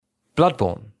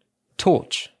Bloodborne.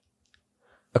 Torch.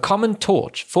 A common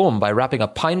torch formed by wrapping a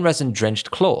pine resin-drenched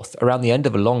cloth around the end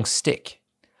of a long stick.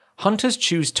 Hunters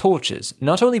choose torches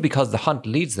not only because the hunt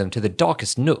leads them to the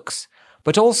darkest nooks,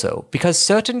 but also because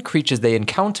certain creatures they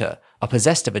encounter are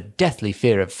possessed of a deathly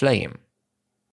fear of flame.